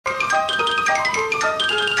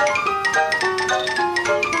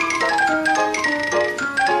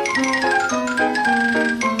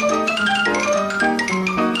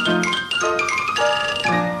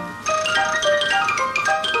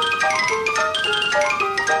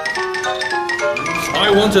I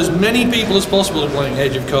want as many people as possible playing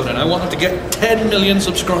Age of Conan. I want them to get 10 million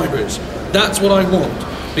subscribers. That's what I want.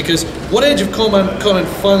 Because what Age of Conan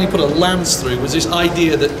finally put a lance through was this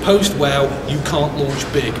idea that post-WoW you can't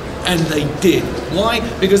launch big. And they did. Why?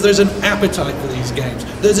 Because there's an appetite for these games.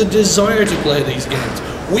 There's a desire to play these games.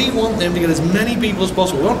 We want them to get as many people as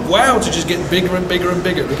possible. We want WoW to just get bigger and bigger and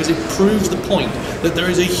bigger because it proves the point that there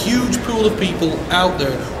is a huge pool of people out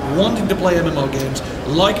there wanting to play MMO games,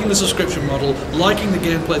 liking the subscription model, liking the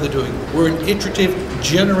gameplay they're doing. We're an iterative,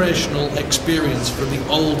 generational experience from the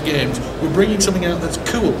old games. We're bringing something out that's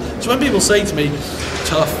cool. So when people say to me,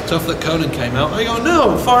 tough that Conan came out, I go,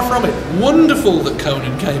 no, far from it. Wonderful that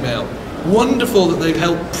Conan came out. Wonderful that they've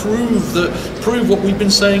helped prove what we've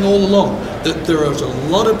been saying all along, that there is a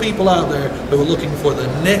lot of people out there who are looking for the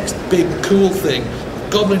next big cool thing,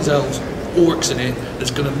 goblins, elves, orcs in it,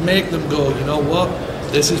 that's going to make them go, you know what,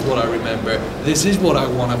 this is what I remember, this is what I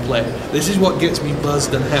want to play, this is what gets me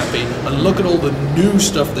buzzed and happy, and look at all the new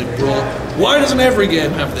stuff they've brought. Why doesn't every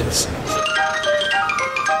game have this?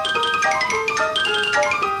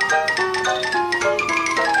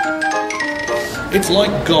 It's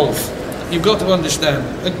like golf. You've got to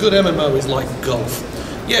understand, a good MMO is like golf.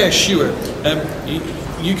 Yeah, sure,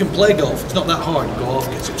 you can play golf, it's not that hard. You go off,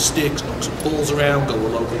 get some sticks, knock some balls around, go to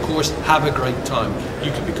a local course, have a great time.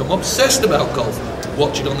 You can become obsessed about golf.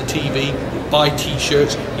 Watch it on the TV, you buy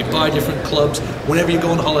t-shirts, you buy different clubs. Whenever you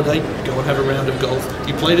go on holiday, you go and have a round of golf.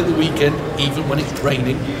 You play it at the weekend, even when it's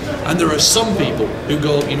raining. And there are some people who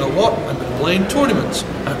go, you know what, I'm going to play in tournaments.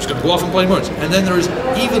 I'm just going to go off and play tournaments. And then there is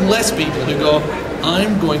even less people who go,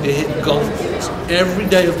 I'm going to hit golf balls every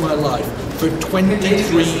day of my life for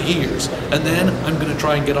 23 years, and then I'm going to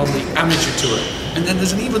try and get on the amateur tour. And then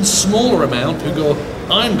there's an even smaller amount who go,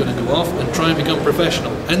 I'm going to go off and try and become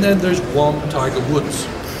professional. And then there's one Tiger Woods.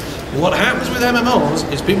 What happens with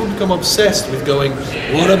MMOs is people become obsessed with going,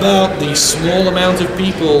 what about the small amount of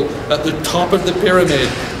people at the top of the pyramid?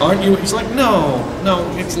 Aren't you? It's like, no,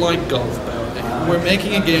 it's like golf. We're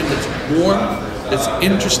making a game that's warm, that's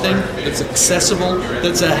interesting, that's accessible,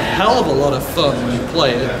 that's a hell of a lot of fun when you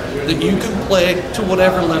play it, that you can play to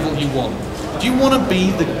whatever level you want. Do you want to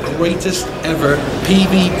be the greatest ever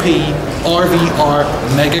PvP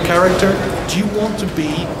RVR mega character? Do you want to be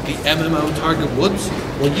the MMO Tiger Woods?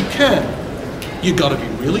 Well, you can. You got to be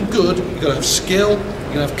really good, you got to have skill,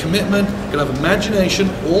 you got to have commitment, you got to have imagination,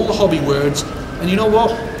 all the hobby words, and you know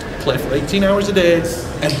what? Play for 18 hours a day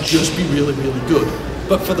and just be really, really good.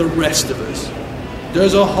 But for the rest of us,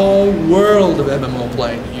 there's a whole world of MMO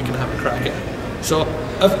playing that you can have a crack at. So,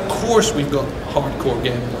 of course we've got hardcore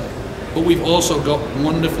gameplay, but we've also got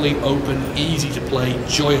wonderfully open, easy to play,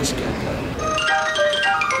 joyous gameplay.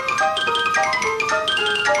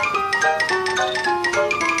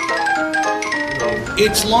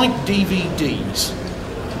 It's like DVDs.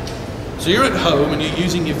 So you're at home and you're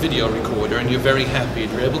using your video recorder and you're very happy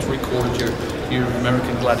and you're able to record your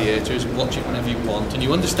American Gladiators and watch it whenever you want, and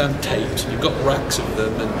you understand tapes and you've got racks of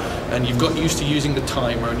them, and you've got used to using the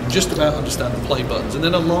timer and you just about understand the play buttons, and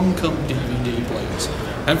then along come DVD players.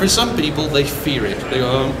 And for some people they fear it. They go,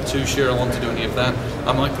 oh, I'm too sure I want to do any of that.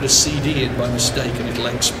 I might put a CD in by mistake and it'll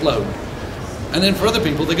explode. And then for other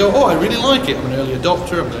people they go, oh, I really like it, I'm an early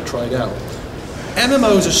adopter, I'm going to try it out.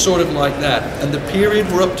 MMOs are sort of like that, and the period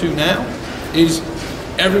we're up to now is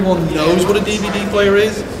everyone knows what a DVD player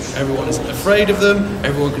is, everyone isn't afraid of them,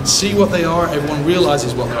 everyone can see what they are, everyone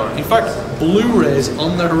realizes what they are. In fact, Blu-rays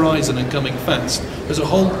on the horizon and coming fast. There's a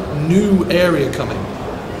whole new area coming.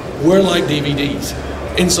 We're like DVDs,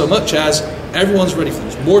 in so much as everyone's ready for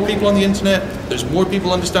this. More people on the internet, there's more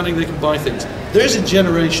people understanding they can buy things. There's a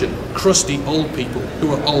generation, crusty old people,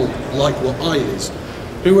 who are old, like what I is,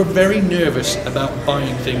 who are very nervous about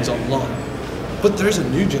buying things online. But there's a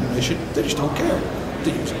new generation that just don't care.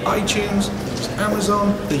 They use iTunes, they use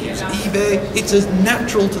Amazon, they use eBay. It's as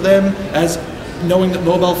natural to them as knowing that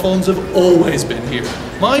mobile phones have always been here.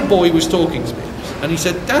 My boy was talking to me and he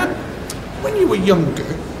said, Dad, when you were younger,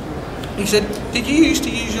 he said, did you used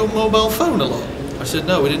to use your mobile phone a lot? I said,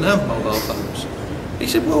 no, we didn't have mobile phones. He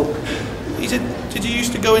said, well, did you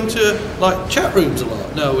used to go into like chat rooms a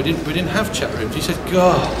lot? No, we didn't have chat rooms. He said,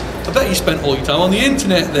 God, I bet you spent all your time on the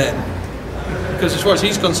internet then. Because as far as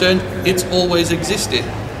he's concerned, it's always existed.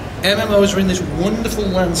 MMOs are in this wonderful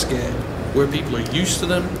landscape where people are used to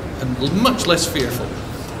them and much less fearful.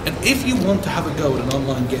 And if you want to have a go at an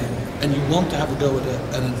online game and you want to have a go at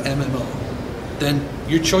an MMO, then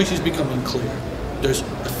your choice is becoming clear. There's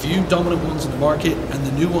a few dominant ones in the market and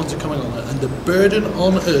the new ones are coming on, and the burden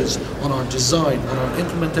on us, on our design, on our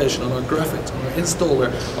implementation, on our graphics, on our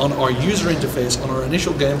installer, on our user interface, on our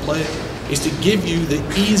initial gameplay is to give you the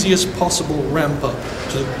easiest possible ramp up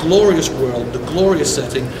to the glorious world, the glorious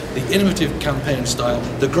setting, the innovative campaign style,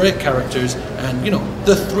 the great characters, and, you know,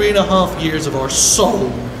 the 3.5 years of our soul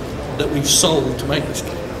that we've sold to make this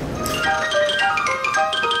game.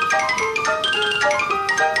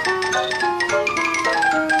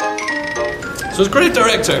 So as creative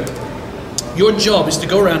director, your job is to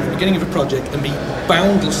go around at the beginning of a project and be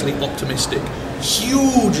boundlessly optimistic,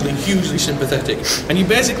 hugely sympathetic, and you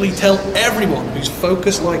basically tell everyone who's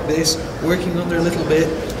focused like this, working on their little bit,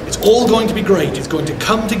 it's all going to be great, it's going to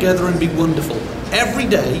come together and be wonderful. Every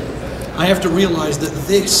day I have to realize that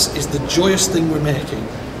this is the joyous thing we're making,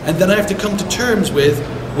 and then I have to come to terms with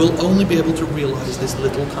we'll only be able to realize this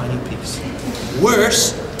little tiny piece.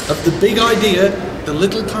 Worse, of the big idea, the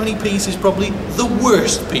little tiny piece is probably the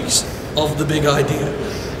worst piece of the big idea.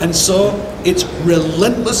 And so it's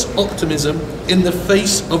relentless optimism in the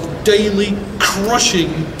face of daily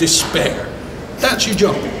crushing despair. That's your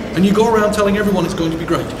job. And you go around telling everyone it's going to be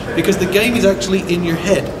great, because the game is actually in your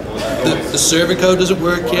head. The server code doesn't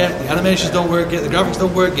work yet, the animations don't work yet, the graphics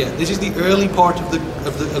don't work yet. This is the early part of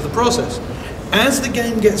the process. As the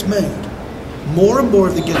game gets made, more and more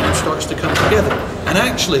of the game starts to come together. And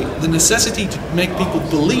actually, the necessity to make people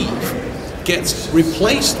believe gets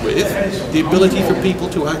replaced with the ability for people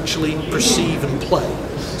to actually perceive and play.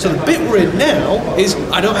 So the bit we're in now is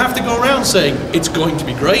I don't have to go around saying it's going to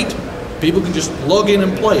be great. People can just log in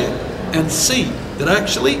and play it and see that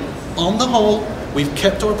actually, on the whole, we've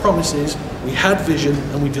kept our promises, we had vision,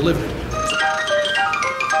 and we delivered.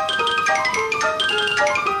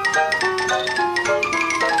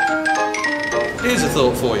 Here's a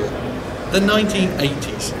thought for you. The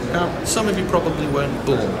 1980s. Now, some of you probably weren't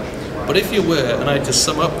born, but if you were, and I had to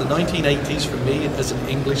sum up the 1980s for me as an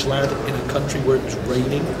English lad in a country where it was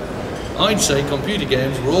raining, I'd say computer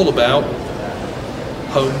games were all about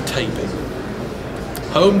home taping.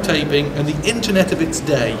 Home taping and the internet of its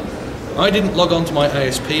day. I didn't log on to my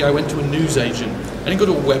ASP, I went to a newsagent. I didn't go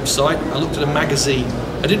to a website, I looked at a magazine.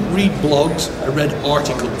 I didn't read blogs, I read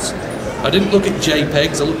articles. I didn't look at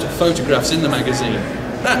JPEGs, I looked at photographs in the magazine.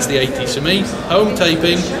 That's the 80s for me, home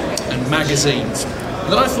taping and magazines.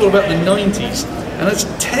 And then I thought about the 90s, and that's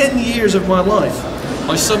 10 years of my life.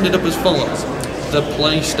 I summed it up as follows: the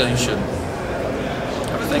PlayStation.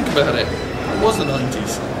 Have a think about it. It was the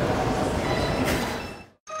 90s.